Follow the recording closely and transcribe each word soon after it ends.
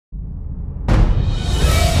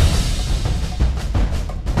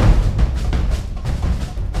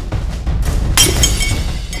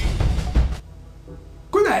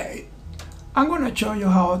I'm gonna show you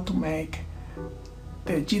how to make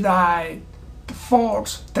the Jedi, the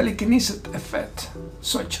Force, Telekinesis effect,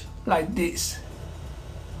 such like this.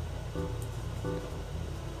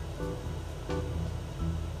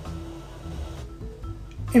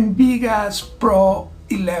 In Vegas Pro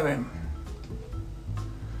 11.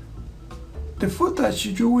 The footage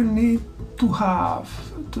you will need to have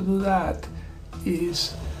to do that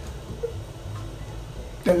is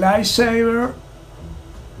the lightsaber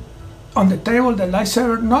on the table, the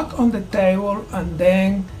lightsaber not on the table, and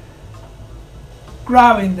then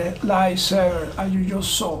grabbing the lightsaber as you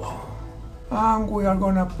just saw. And we are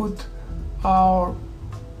gonna put our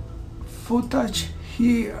footage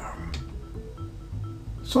here.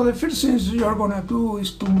 So the first thing you're gonna do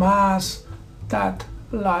is to mask that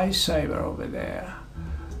lightsaber over there.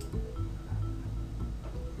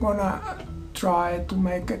 Gonna try to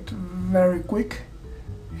make it very quick.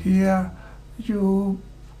 Here you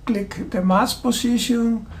click the mask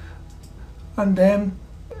position, and then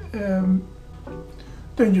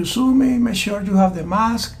you zoom in, make sure you have the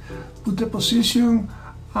mask, put the position,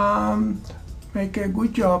 and make a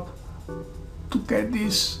good job to get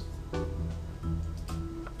this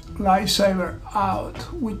lightsaber out,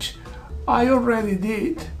 which I already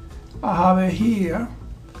did. I have it here,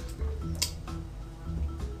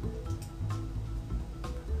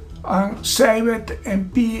 and save it in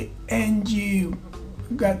PNG.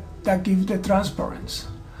 That gives the transparency.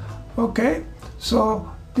 Okay,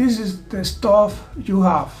 so this is the stuff you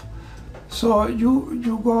have. So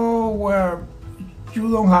you go where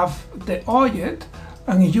you don't have the object,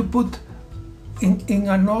 and if you put in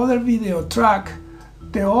another video track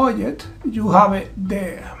the object, you have it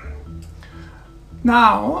there.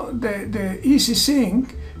 Now the easy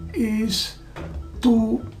thing is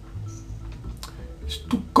to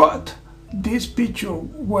cut this picture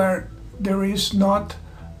where there is not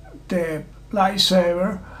the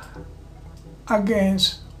lightsaber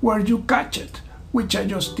against where you catch it, which I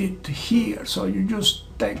just did here. So you just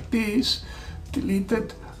take this, delete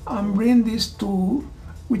it, and bring this to,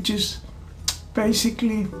 which is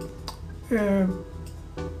basically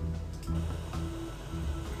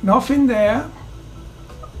nothing there,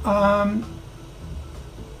 to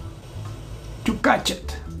catch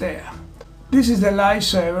it there. This is the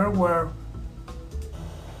lightsaber where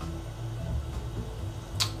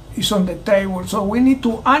it's on the table, so we need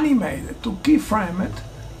to animate it, to keyframe it.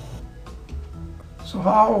 So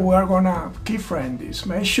how we're gonna keyframe this?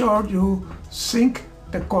 Make sure you sync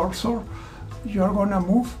the cursor. You're gonna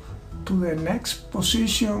move to the next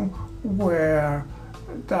position where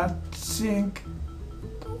that sync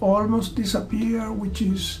almost disappear, which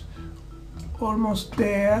is almost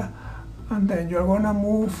there, and then you're gonna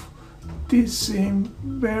move this thing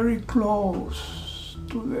very close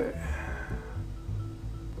to the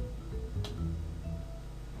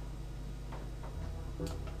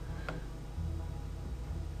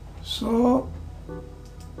so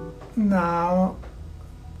now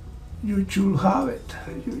you should have it.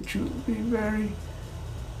 You should be very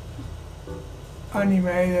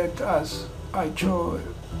animated as I showed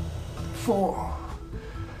before.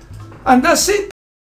 And that's it.